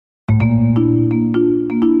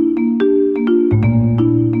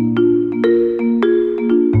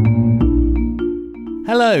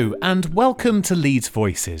Hello and welcome to Leeds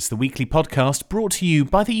Voices, the weekly podcast brought to you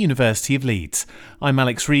by the University of Leeds. I'm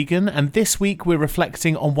Alex Regan, and this week we're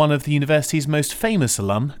reflecting on one of the university's most famous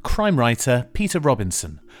alum, crime writer Peter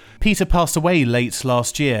Robinson. Peter passed away late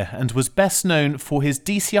last year and was best known for his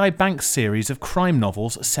DCI Banks series of crime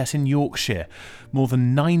novels set in Yorkshire. More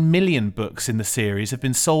than 9 million books in the series have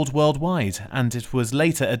been sold worldwide, and it was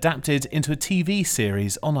later adapted into a TV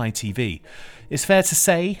series on ITV. It's fair to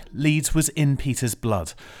say Leeds was in Peter's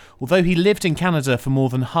blood. Although he lived in Canada for more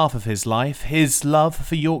than half of his life, his love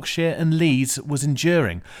for Yorkshire and Leeds was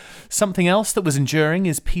enduring. Something else that was enduring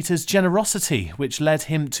is Peter's generosity, which led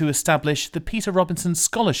him to establish the Peter Robinson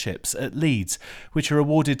Scholarships at Leeds, which are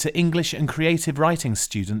awarded to English and creative writing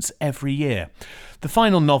students every year. The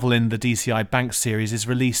final novel in the DCI Banks series is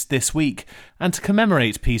released this week, and to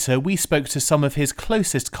commemorate Peter, we spoke to some of his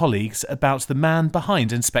closest colleagues about the man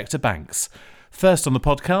behind Inspector Banks. First on the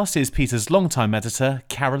podcast is Peter's longtime editor,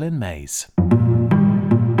 Carolyn Mays.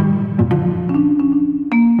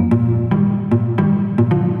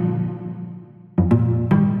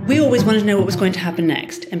 We always wanted to know what was going to happen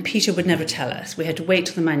next, and Peter would never tell us. We had to wait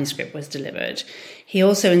till the manuscript was delivered. He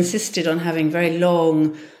also insisted on having very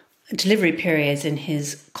long delivery periods in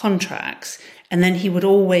his contracts, and then he would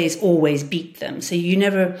always beat them. So you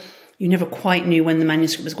never quite knew when the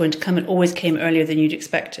manuscript was going to come. It always came earlier than you'd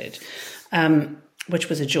expected. Which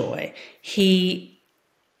was a joy. He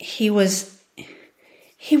was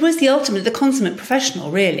the consummate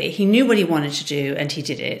professional, really. He knew what he wanted to do and he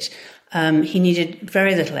did it. He needed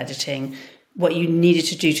very little editing. What you needed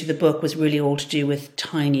to do to the book was really all to do with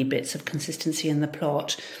tiny bits of consistency in the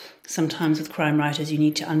plot. Sometimes with crime writers, you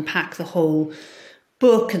need to unpack the whole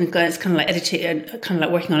book, and it's kind of like editing, kind of like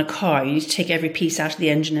working on a car. You need to take every piece out of the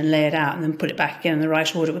engine and lay it out and then put it back again in the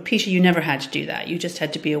right order. With Peter, you never had to do that. You just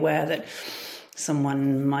had to be aware that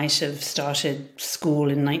someone might have started school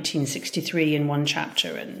in 1963 in one chapter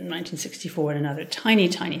and 1964 in another. Tiny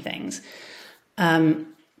things.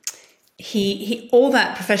 He all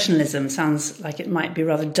that professionalism sounds like it might be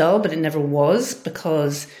rather dull, but it never was,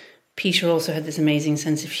 because Peter also had this amazing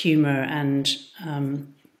sense of humour and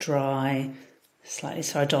dry, slightly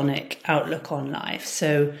sardonic outlook on life.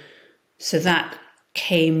 So that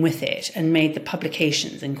came with it and made the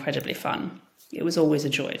publications incredibly fun. It was always a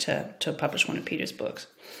joy to publish one of Peter's books.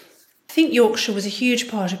 I think Yorkshire was a huge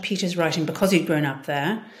part of Peter's writing because he'd grown up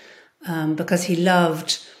there, because he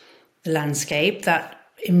loved the landscape that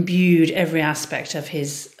imbued every aspect of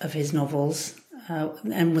his novels,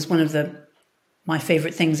 and was one of my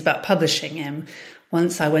favourite things about publishing him.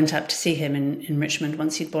 Once I went up to see him in Richmond,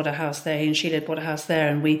 once he'd bought a house there, he and Sheila had bought a house there,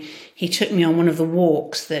 and he took me on one of the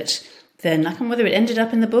walks that then, I can't remember whether it ended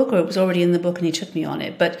up in the book or it was already in the book and he took me on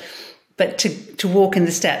it, but to walk in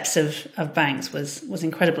the steps of Banks was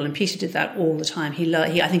incredible, and Peter did that all the time.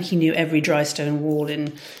 I think he knew every dry stone wall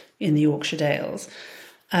in the Yorkshire Dales.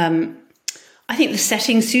 I think the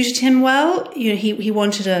setting suited him well. You know, he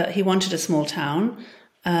wanted a small town.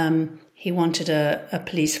 He wanted a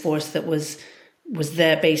police force that was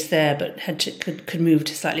based there, but could move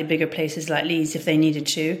to slightly bigger places like Leeds if they needed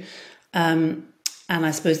to. And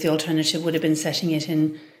I suppose the alternative would have been setting it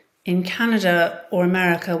in Canada or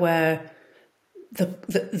America, where the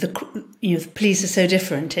police are so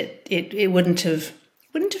different. It wouldn't have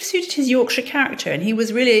suited his Yorkshire character, and he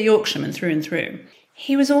was really a Yorkshireman through and through.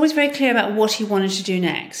 He was always very clear about what he wanted to do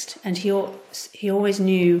next, and he always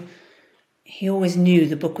knew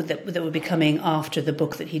the book that would be coming after the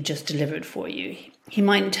book that he just delivered for you. He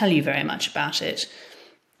mightn't tell you very much about it,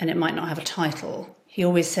 and it might not have a title. He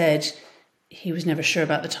always said he was never sure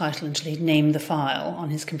about the title until he'd named the file on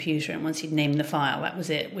his computer, and once he'd named the file, that was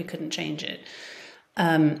it. We couldn't change it.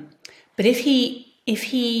 But if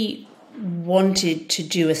he wanted to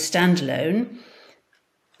do a standalone,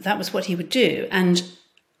 that was what he would do. And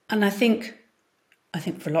I think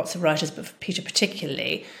for lots of writers, but for Peter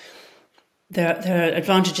particularly, there are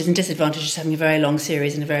advantages and disadvantages to having a very long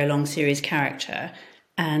series and a very long series character.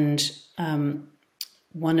 And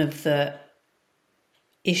one of the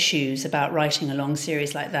issues about writing a long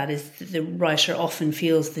series like that is that the writer often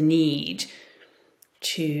feels the need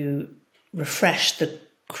to refresh the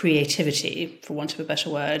creativity, for want of a better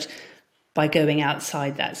word, by going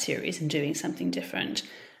outside that series and doing something different.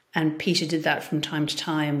 And Peter did that from time to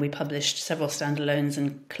time. We published several standalones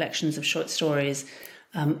and collections of short stories.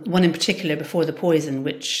 One in particular, Before the Poison,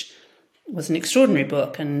 which was an extraordinary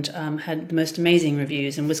book and had the most amazing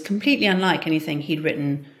reviews and was completely unlike anything he'd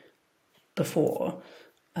written before.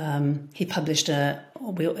 He published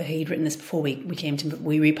he'd written this before we came to,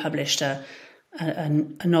 we republished a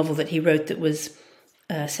novel that he wrote that was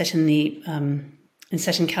set in the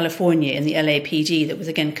set in California in the LAPD that was,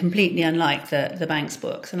 again, completely unlike the Banks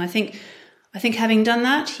books. And I think having done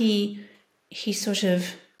that, he sort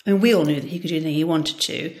of, I mean, we all knew that he could do anything he wanted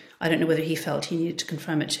to. I don't know whether he felt he needed to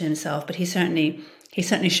confirm it to himself, but he certainly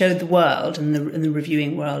showed the world and the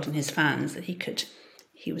reviewing world and his fans that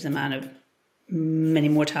he was a man of many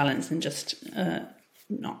more talents than just,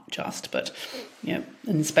 but,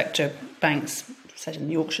 Inspector Banks, set in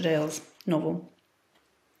the Yorkshire Dales novel.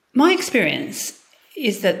 My experience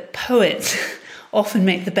is that poets often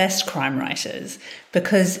make the best crime writers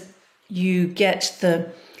because you get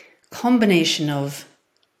the combination of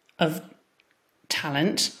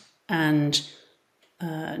talent and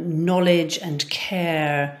knowledge and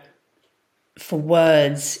care for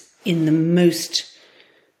words in the most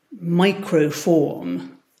micro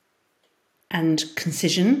form and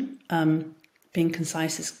concision. Being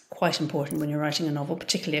concise is quite important when you're writing a novel,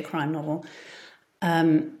 particularly a crime novel.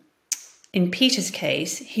 In Peter's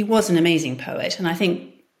case, he was an amazing poet, and I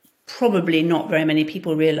think probably not very many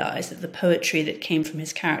people realise that the poetry that came from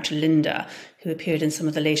his character Linda, who appeared in some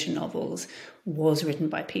of the later novels, was written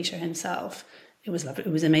by Peter himself. It was lovely.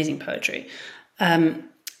 It was amazing poetry. And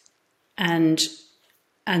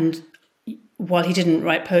while he didn't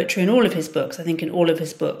write poetry in all of his books, I think in all of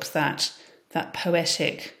his books that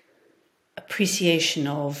poetic appreciation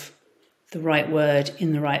of the right word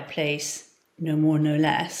in the right place, no more, no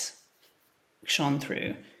less, shone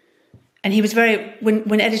through. And he was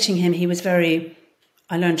when editing him,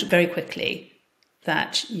 I learned very quickly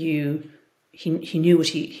that he knew what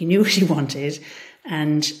he wanted,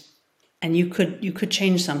 and you could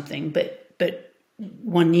change something, but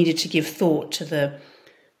one needed to give thought to the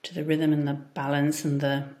rhythm and the balance and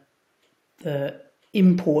the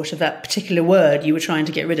import of that particular word you were trying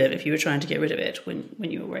to get rid of, if you were trying to get rid of it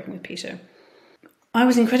when you were working with Peter. I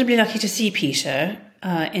was incredibly lucky to see Peter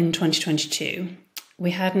in 2022.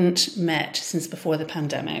 We hadn't met since before the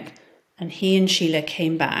pandemic, and he and Sheila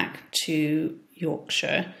came back to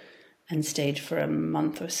Yorkshire and stayed for a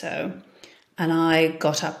month or so. And I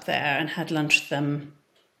got up there and had lunch with them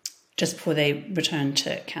just before they returned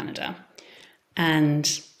to Canada. And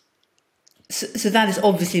so that is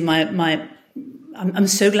obviously I'm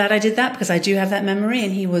so glad I did that, because I do have that memory,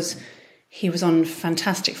 and he was on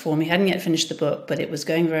fantastic form. He hadn't yet finished the book, but it was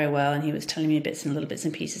going very well, and he was telling me little bits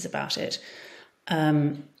and pieces about it.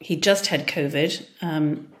 He just had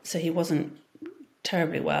COVID, so he wasn't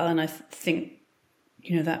terribly well, and I think,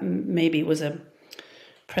 that maybe was a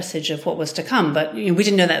presage of what was to come. But we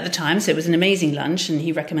didn't know that at the time, so it was an amazing lunch, and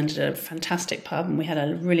he recommended a fantastic pub, and we had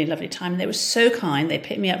a really lovely time. And they were so kind. They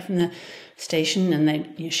picked me up from the station,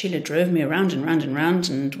 and Sheila drove me around and round and round,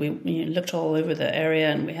 and we looked all over the area,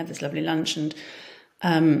 and we had this lovely lunch. And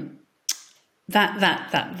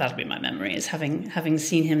that'll be my memory, is having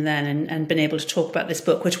seen him then and been able to talk about this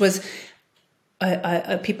book, which was,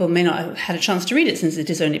 people may not have had a chance to read it since it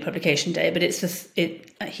is only publication day, but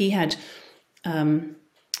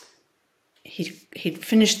he'd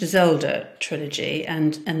finished the Zelda trilogy,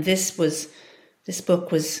 and this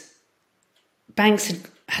book was, Banks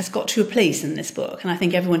has got to a place in this book, and I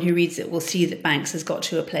think everyone who reads it will see that Banks has got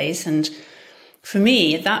to a place. And for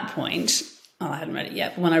me, at that point, I hadn't read it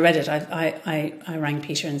yet, but when I read it, I rang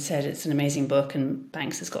Peter and said, it's an amazing book, and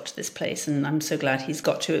Banks has got to this place, and I'm so glad he's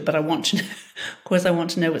got to it, but I want to know, of course, I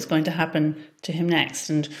want to know what's going to happen to him next.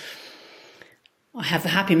 And I have the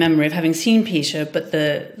happy memory of having seen Peter, but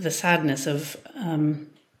the sadness of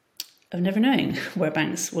never knowing where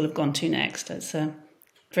Banks will have gone to next. It's a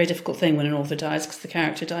very difficult thing when an author dies, because the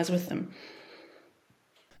character dies with them.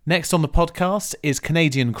 Next on the podcast is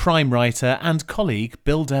Canadian crime writer and colleague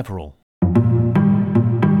Bill Deverill.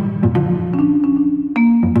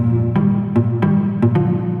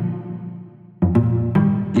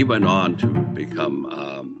 He went on to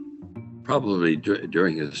become, probably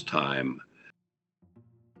during his time,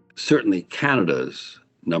 certainly Canada's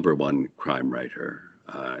number one crime writer.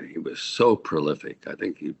 He was so prolific. I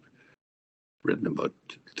think he'd written about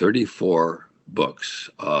 34 books.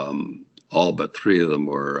 All but 3 of them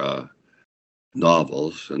were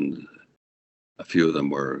novels, and a few of them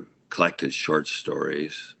were collected short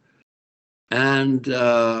stories. And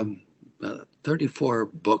 34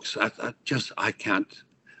 books, I can't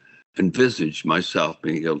envisage myself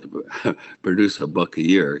being able to produce a book a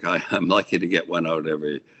year. I'm lucky to get one out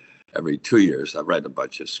every 2 years. I write a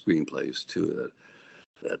bunch of screenplays too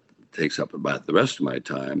that takes up about the rest of my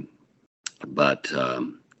time. But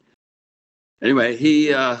anyway,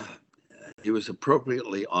 he was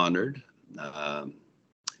appropriately honored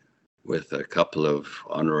with a couple of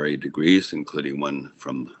honorary degrees, including one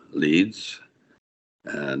from Leeds.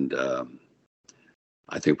 And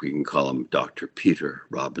I think we can call him Dr. Peter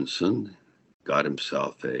Robinson, got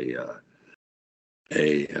himself a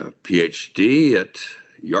PhD at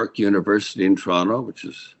York University in Toronto, which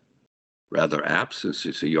is rather apt since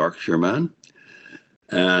he's a Yorkshireman.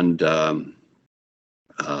 And so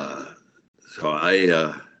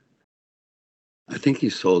I think he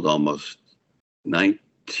sold almost 9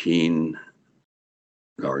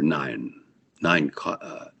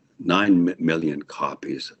 million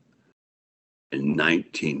copies in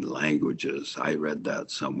 19 languages. I read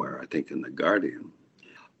that somewhere, I think in The Guardian.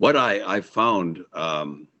 What I found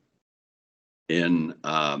in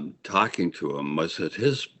talking to him was that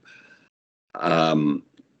his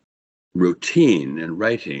routine in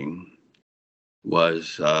writing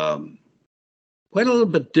was quite a little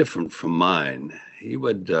bit different from mine. He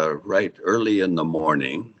would write early in the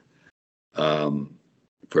morning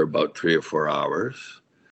for about 3 or 4 hours.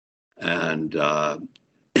 And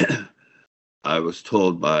I was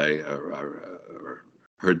told or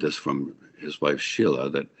heard this from his wife Sheila,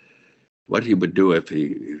 that what he would do if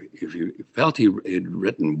he felt he had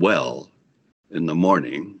written well in the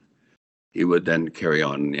morning, he would then carry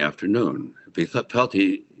on in the afternoon. If he felt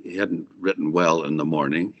he hadn't written well in the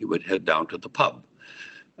morning, he would head down to the pub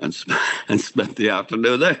and spend the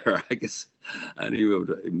afternoon there, I guess. And he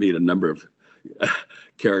would meet a number of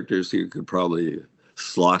characters he could probably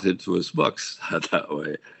slot into his books that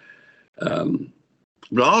way.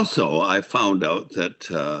 But also, I found out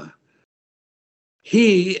that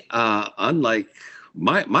he, unlike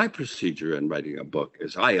my procedure in writing a book,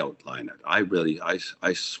 is I outline it. I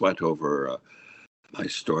sweat over my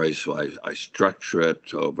story, so I structure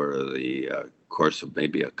it over the course of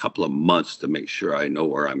maybe a couple of months to make sure I know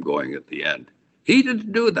where I'm going at the end. He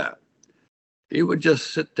didn't do that. He would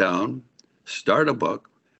just sit down, start a book,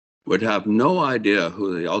 would have no idea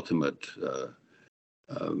who the ultimate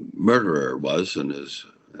murderer was in his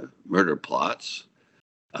murder plots,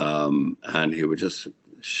 and he would just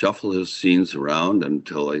shuffle his scenes around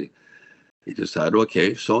until he decided,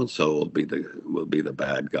 okay, so and so will be the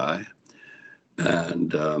bad guy,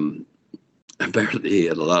 and apparently he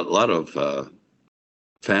had a lot of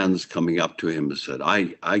fans coming up to him and said,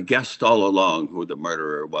 I guessed all along who the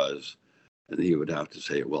murderer was, and he would have to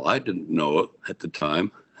say, well, I didn't know it at the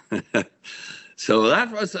time. So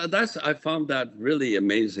I found that really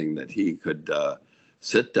amazing, that he could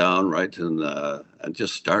sit down, write, and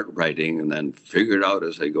just start writing and then figure it out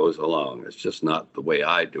as he goes along. It's just not the way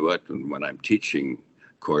I do it. And when I'm teaching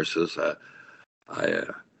courses, I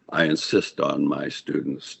insist on my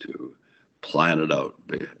students to plan it out.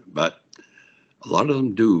 But a lot of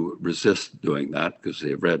them do resist doing that because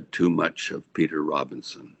they've read too much of Peter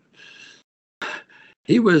Robinson.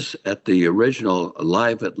 He was at the original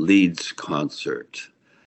Live at Leeds concert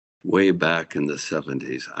way back in the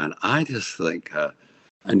 70s. And I just think,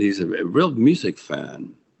 and he's a real music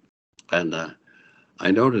fan. And I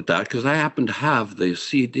noted that because I happen to have the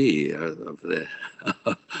CD of the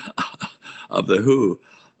Who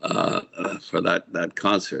for that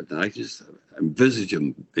concert. And I just envisage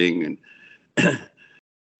him being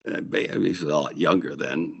he's a lot younger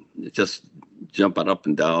then, just jumping up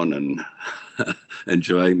and down and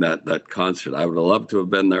enjoying that concert. I would have loved to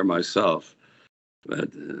have been there myself.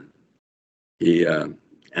 But the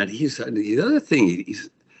other thing,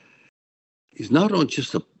 he's not only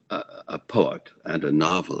just a poet and a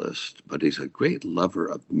novelist, but he's a great lover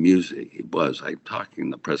of music. He was. I'm talking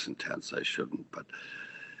in the present tense. I shouldn't, but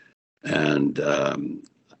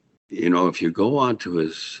if you go onto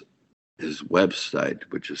his website,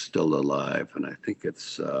 which is still alive, and I think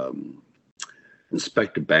it's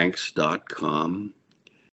inspectorbanks.com.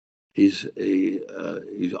 He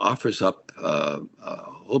offers up a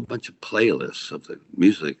whole bunch of playlists of the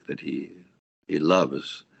music that he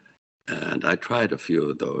loves, and I tried a few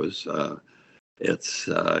of those. It's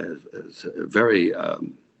very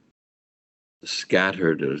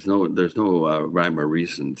scattered. There's no rhyme or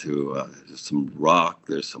reason to. There's some rock.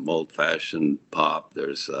 There's some old-fashioned pop.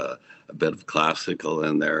 There's a bit of classical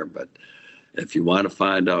in there. But if you want to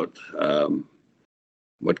find out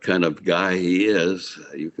what kind of guy he is,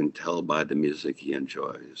 you can tell by the music he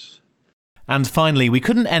enjoys. And finally, we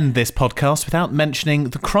couldn't end this podcast without mentioning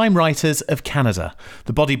the Crime Writers of Canada.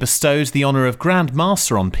 The body bestows the honour of Grand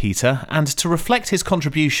Master on Peter, and to reflect his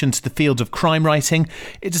contribution to the field of crime writing,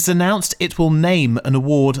 it has announced it will name an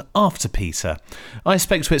award after Peter. I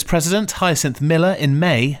spoke to its president, Hyacinth Miller, in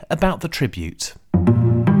May about the tribute.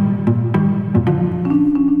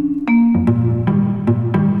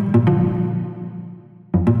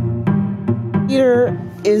 Peter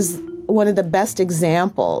is one of the best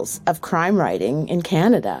examples of crime writing in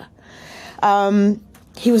Canada.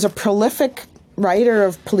 He was a prolific writer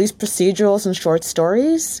of police procedurals and short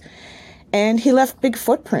stories, and he left big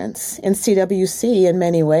footprints in CWC in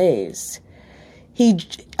many ways. He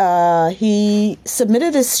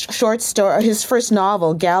submitted his first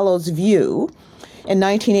novel, Gallows View, in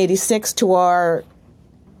 1986 to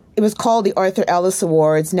it was called the Arthur Ellis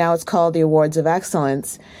Awards. Now it's called the Awards of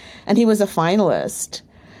Excellence, and he was a finalist.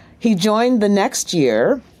 He joined the next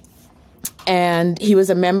year, and he was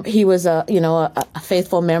a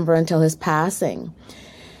faithful member until his passing.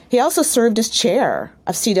 He also served as chair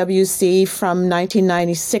of CWC from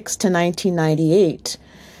 1996 to 1998,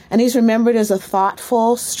 and he's remembered as a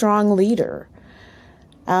thoughtful, strong leader.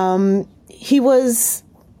 He was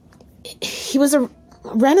a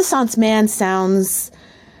Renaissance man. Sounds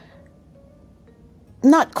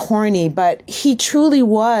not corny, but he truly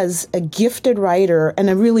was a gifted writer and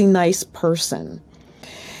a really nice person.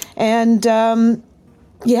 And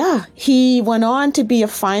he went on to be a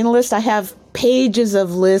finalist. I have pages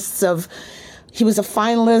of lists of, he was a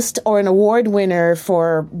finalist or an award winner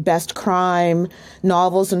for Best Crime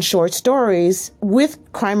Novels and Short Stories with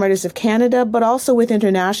Crime Writers of Canada, but also with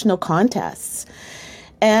international contests.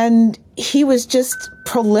 And he was just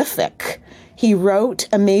prolific. He wrote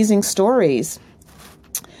amazing stories.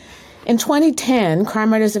 In 2010,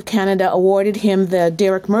 Crime Writers of Canada awarded him the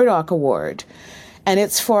Derek Murdoch Award, and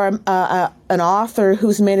it's for an author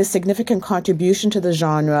who's made a significant contribution to the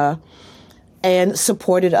genre and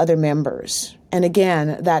supported other members. And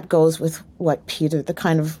again, that goes with what Peter, the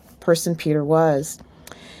kind of person Peter was.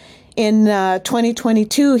 In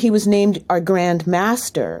 2022, he was named our Grand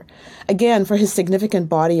Master, again, for his significant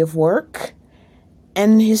body of work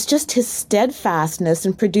and his steadfastness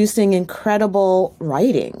in producing incredible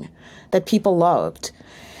writing that people loved.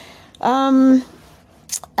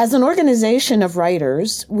 As an organization of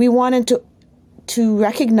writers, we wanted to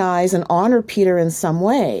recognize and honor Peter in some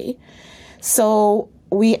way. So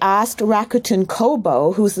we asked Rakuten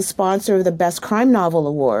Kobo, who's the sponsor of the Best Crime Novel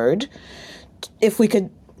Award, if we could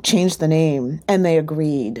change the name, and they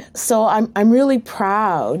agreed. So I'm really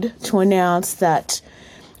proud to announce that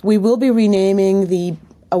we will be renaming the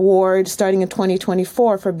award starting in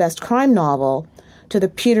 2024 for Best Crime Novel to the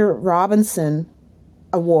Peter Robinson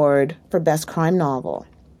Award for Best Crime Novel.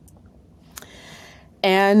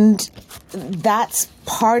 And that's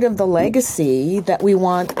part of the legacy that we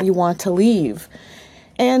want to leave.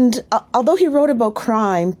 And although he wrote about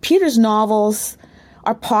crime, Peter's novels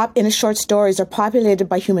in his short stories are populated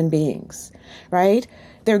by human beings, right?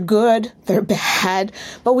 They're good, they're bad,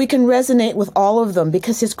 but we can resonate with all of them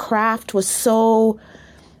because his craft was so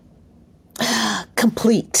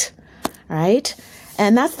complete, right?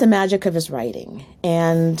 And that's the magic of his writing.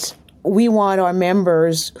 And we want our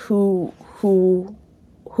members who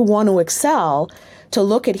want to excel to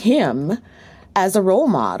look at him as a role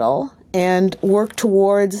model and work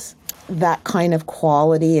towards that kind of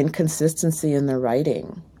quality and consistency in their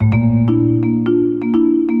writing.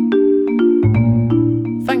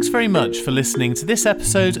 Thanks very much for listening to this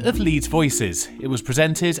episode of Leeds Voices. It was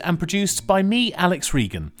presented and produced by me, Alex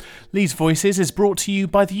Regan. Leeds Voices is brought to you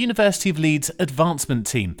by the University of Leeds Advancement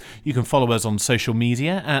Team. You can follow us on social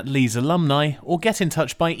media at Leeds Alumni or get in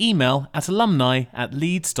touch by email at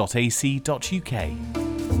alumni@leeds.ac.uk.